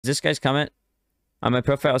Is this guy's comment on my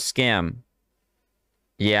profile scam?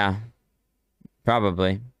 Yeah,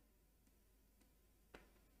 probably.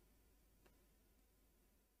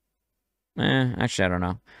 Actually, I don't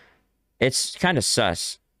know. It's kind of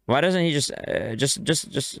sus. Why doesn't he just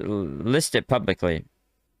list it publicly?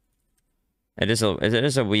 It is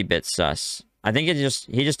a wee bit sus. I think he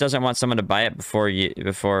just doesn't want someone to buy it before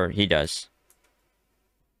he does.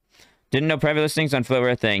 Didn't know private listings on Float were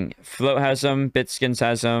a thing. Float has them. Bitskins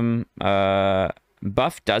has them.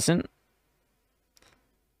 Buff doesn't.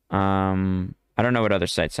 I don't know what other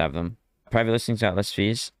sites have them. Private listings got less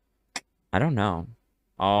fees. I don't know.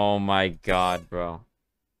 Oh my god, bro.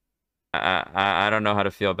 I don't know how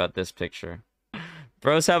to feel about this picture.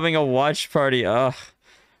 Bro's having a watch party. Ugh.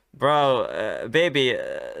 Bro, baby,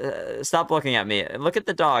 stop looking at me. Look at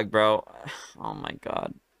the dog, bro. Oh my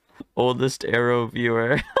god. Oldest Arrow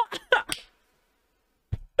viewer.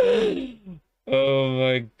 Oh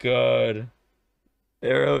my god.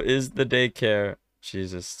 Arrow is the daycare.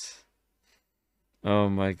 Jesus. Oh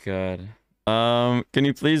my god. Can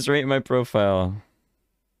you please rate my profile?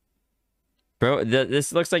 Bro,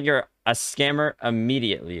 this looks like you're a scammer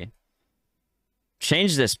immediately.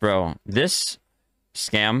 Change this, bro. This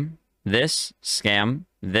scam. This scam.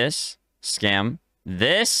 This scam.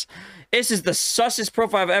 This is the sussest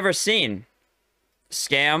profile I've ever seen.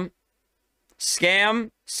 Scam.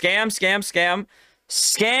 Scam. Scam. Scam. Scam.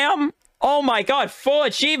 Scam. Oh my god. Full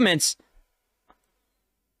achievements.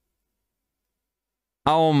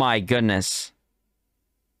 Oh my goodness.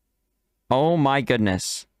 Oh my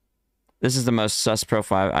goodness. This is the most sus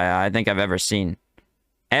profile I think I've ever seen.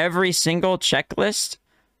 Every single checklist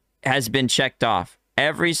has been checked off.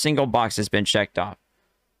 Every single box has been checked off.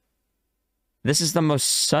 This is the most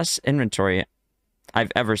sus inventory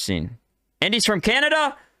I've ever seen. And he's from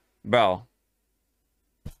Canada? Bro.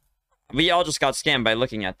 We all just got scammed by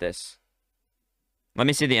looking at this. Let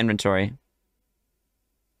me see the inventory.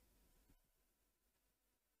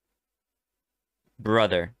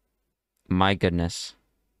 Brother. My goodness.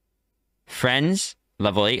 Friends,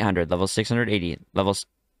 level 800, level 680, levels...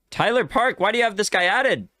 Tyler Park, why do you have this guy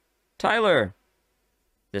added? Tyler.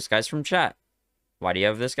 This guy's from chat. Why do you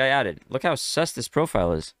have this guy added? Look how sus this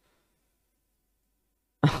profile is.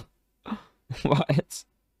 What?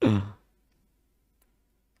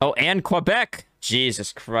 Oh, and Quebec.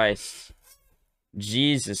 Jesus Christ.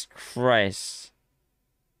 Jesus Christ.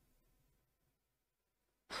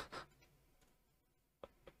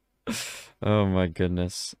 Oh my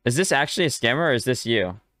goodness. Is this actually a scammer or is this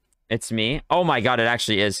you? It's me? Oh my god, it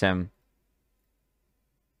actually is him.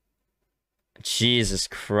 Jesus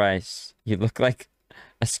Christ. You look like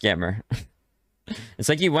a scammer. It's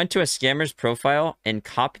like you went to a scammer's profile and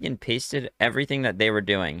copy and pasted everything that they were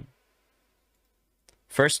doing.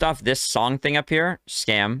 First off, this song thing up here,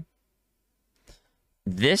 scam.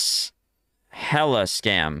 This, hella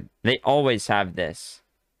scam. They always have this.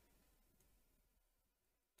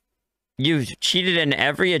 You've cheated in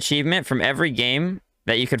every achievement from every game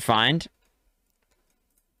that you could find.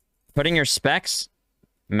 Putting your specs,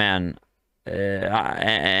 man,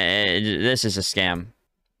 this is a scam.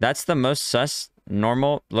 That's the most sus,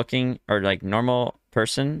 normal looking, or like normal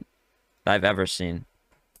person I've ever seen.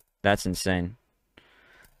 That's insane.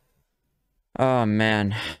 Oh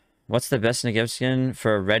man, what's the best Negev skin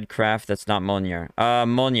for a red craft that's not Molnir?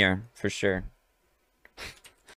 Molnir for sure.